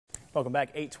Welcome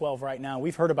back. 8:12 right now.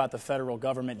 We've heard about the federal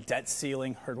government debt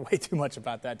ceiling, heard way too much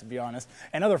about that, to be honest,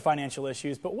 and other financial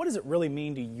issues. But what does it really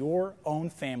mean to your own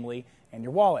family and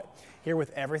your wallet? Here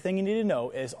with everything you need to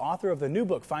know is author of the new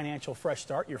book, Financial Fresh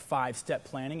Start, Your 5-Step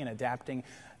Planning and Adapting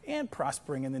and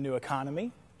Prospering in the New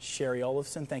Economy. Shari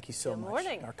Olefson, thank you so much. Good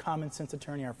morning. Our common sense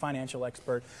attorney, our financial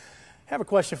expert. I have a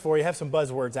question for you. I have some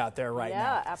buzzwords out there right now.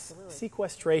 Yeah, absolutely.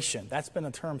 Sequestration. That's been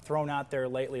a term thrown out there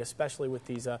lately, especially with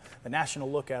these the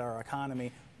national look at our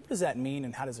economy. What does that mean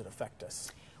and how does it affect us?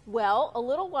 Well, a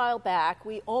little while back,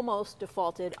 we almost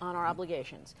defaulted on our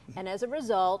obligations. And as a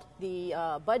result, the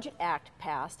Budget Act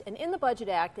passed. And in the Budget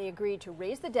Act, they agreed to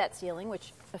raise the debt ceiling,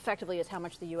 which effectively is how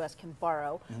much the U.S. can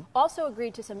borrow, also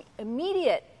agreed to some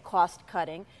immediate cost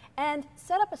cutting, and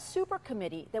set up a super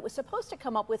committee that was supposed to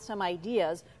come up with some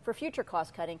ideas for future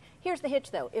cost cutting. Here's the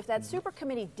hitch, though. If that super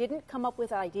committee didn't come up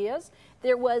with ideas,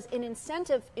 there was an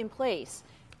incentive in place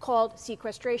called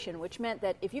sequestration, which meant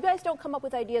that if you guys don't come up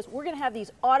with ideas, we're going to have these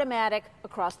automatic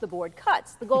across-the-board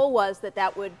cuts. The goal was that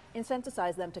that would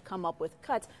incentivize them to come up with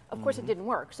cuts. Of course, it didn't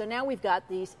work. So now we've got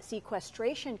these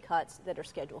sequestration cuts that are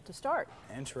scheduled to start.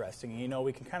 Interesting. You know,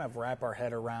 we can kind of wrap our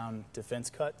head around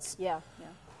defense cuts. Yeah.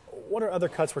 What are other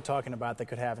cuts we're talking about that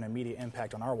could have an immediate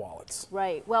impact on our wallets?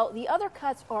 Right. Well, the other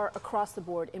cuts are across the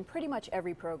board in pretty much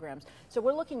every program. So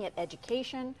we're looking at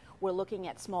education, we're looking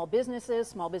at small businesses,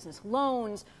 small business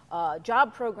loans,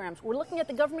 job programs. We're looking at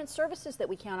the government services that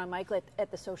we count on, Mike,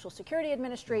 at the Social Security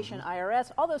Administration,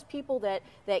 IRS, all those people that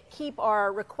keep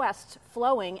our requests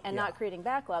flowing and not creating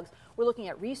backlogs. We're looking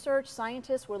at research,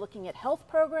 scientists, we're looking at health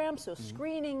programs, so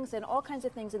screenings and all kinds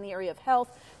of things in the area of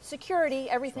health, security,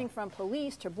 everything from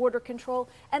police to border control,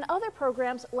 and other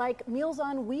programs like Meals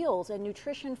on Wheels and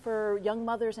nutrition for young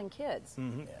mothers and kids.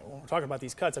 When we're talking about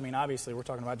these cuts, I mean, obviously we're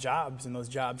talking about jobs, and those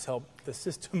jobs help the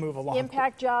system move along.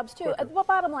 Impact jobs, too. Well,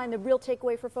 bottom line, the real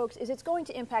takeaway for folks is it's going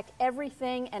to impact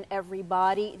everything and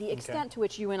everybody. The extent to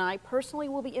which you and I personally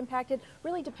will be impacted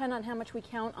really depend on how much we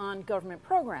count on government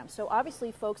programs. So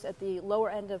obviously folks at the lower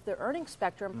end of the earnings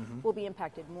spectrum will be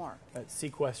impacted more. That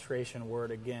sequestration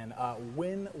word again.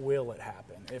 When will it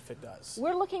happen, if it does?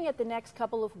 We're looking at the next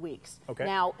couple of weeks. Okay.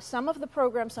 Now, some of the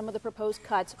programs, some of the proposed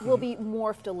cuts will be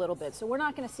morphed a little bit. So we're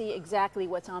not going to see exactly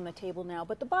what's on the table now.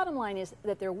 But the bottom line is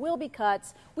that there will be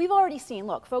cuts. We've already seen,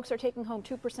 look, folks are taking home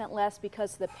 2% less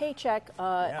because the paycheck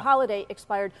holiday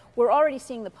expired. We're already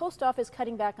seeing the post office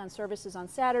cutting back on services on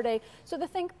Saturday. So the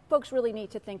thing folks really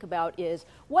need to think about is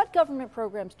what government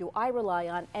programs do I rely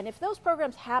on? And if those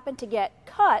programs happen to get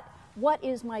cut, what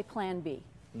is my plan B?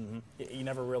 You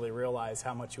never really realize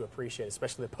how much you appreciate,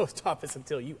 especially the post office,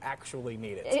 until you actually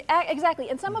need it. Exactly,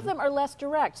 and some of them are less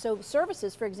direct. So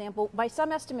services, for example, by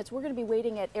some estimates, we're going to be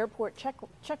waiting at airport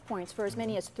checkpoints for as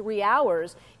many as 3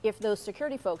 hours if those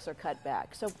security folks are cut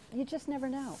back. So you just never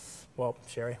know. Well,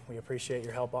 Shari, we appreciate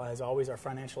your help, as always, our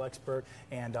financial expert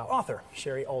and author,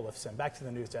 Shari Olefson. Back to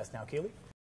the news desk now, Keely.